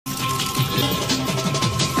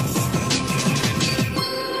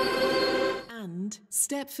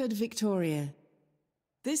Stepford, Victoria.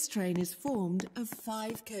 This train is formed of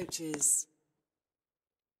 5 coaches.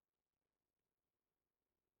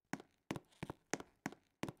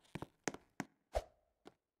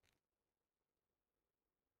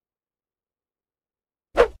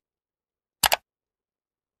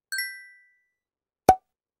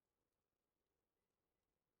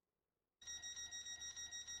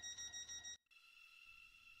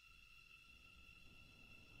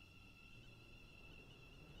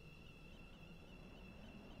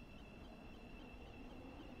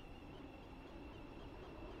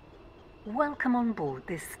 Welcome on board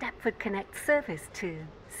this Stepford Connect service to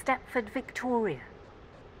Stepford, Victoria.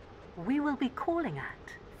 We will be calling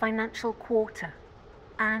at Financial Quarter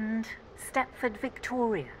and Stepford,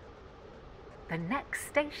 Victoria. The next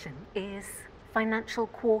station is Financial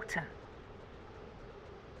Quarter.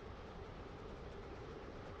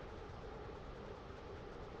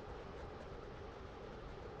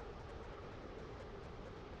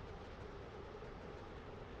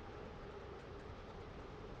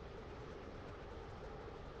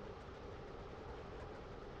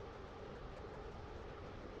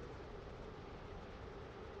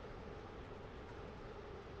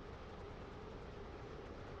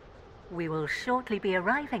 We will shortly be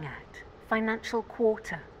arriving at Financial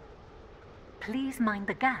Quarter. Please mind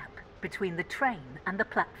the gap between the train and the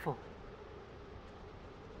platform.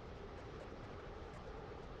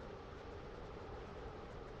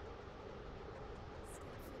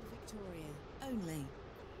 Stepford, Victoria only.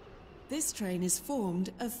 This train is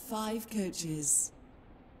formed of 5 coaches.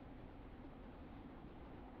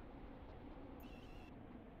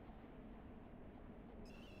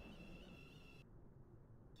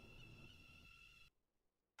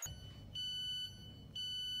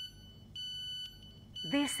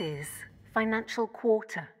 This is Financial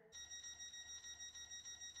Quarter.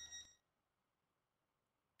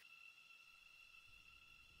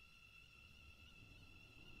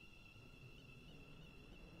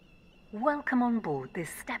 Welcome on board this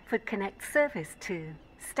Stepford Connect service to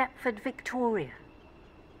Stepford, Victoria.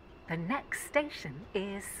 The next station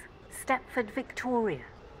is Stepford, Victoria.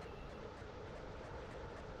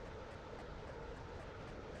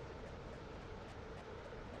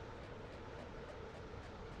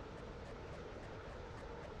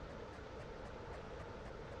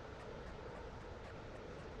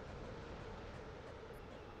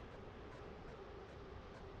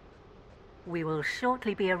 We will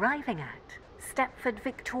shortly be arriving at Stepford,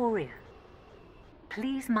 Victoria.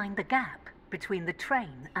 Please mind the gap between the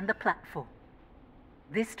train and the platform.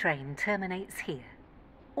 This train terminates here.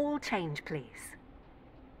 All change, please.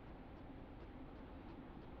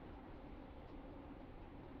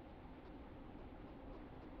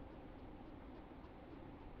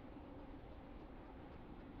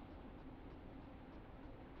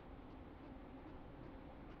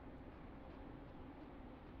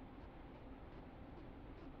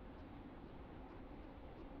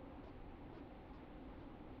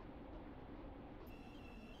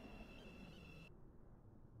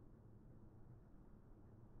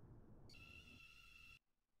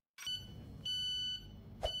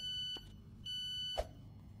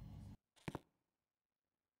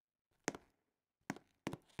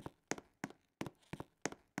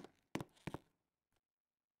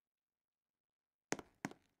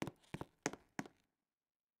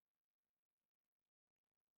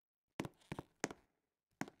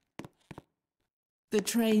 The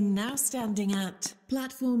train now standing at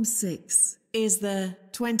platform 6 is the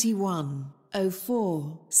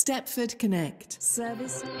 2104 Stepford Connect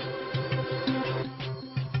service.